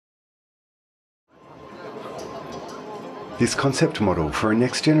This concept model for a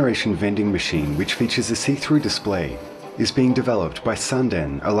next-generation vending machine which features a see-through display is being developed by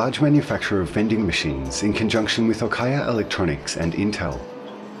Sanden, a large manufacturer of vending machines, in conjunction with Okaya Electronics and Intel.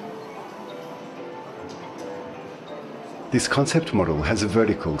 This concept model has a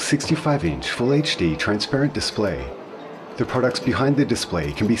vertical 65-inch Full HD transparent display. The products behind the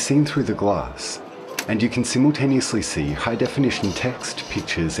display can be seen through the glass, and you can simultaneously see high-definition text,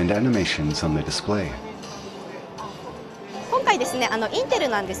 pictures and animations on the display. 今回ですね、インテル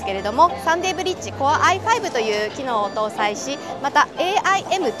なんですけれども、サンデーブリッジ Core i5 という機能を搭載し、また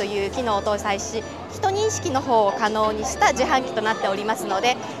AIM という機能を搭載し、人認識の方を可能にした自販機となっておりますの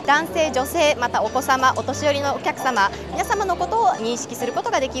で、男性、女性、またお子様、お年寄りのお客様、皆様のことを認識するこ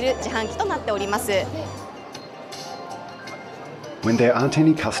とができる自販機となっております。When there aren't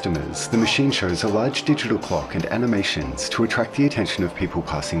any customers, the machine shows a large digital clock and animations to attract the attention of people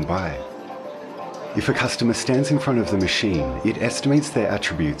passing by. If a customer stands in front of the machine, it estimates their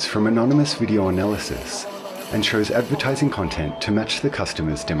attributes from anonymous video analysis and shows advertising content to match the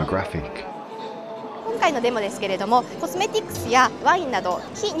customer's demographic. 今回のデモですけれども、コスメティクスやワインなど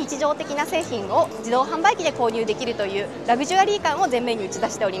非日常的な製品を自動販売機で購入できるというラグジュアリー感を前面に打ち出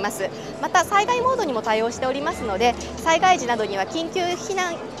しております。また災害モードにも対応しておりますので、災害時などには緊急避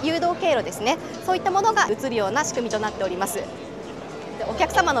難誘導経路ですね、そういったものが映るような仕組みとなっております。お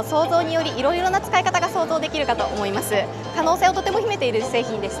客様の想像によりいろいろな使い方が想像できるかと思います。可能性をとても秘めている製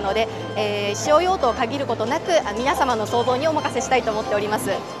品ですので、使用用途を限ることなく皆様の想像にお任せしたいと思っておりま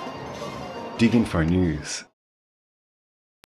す。Dig Info News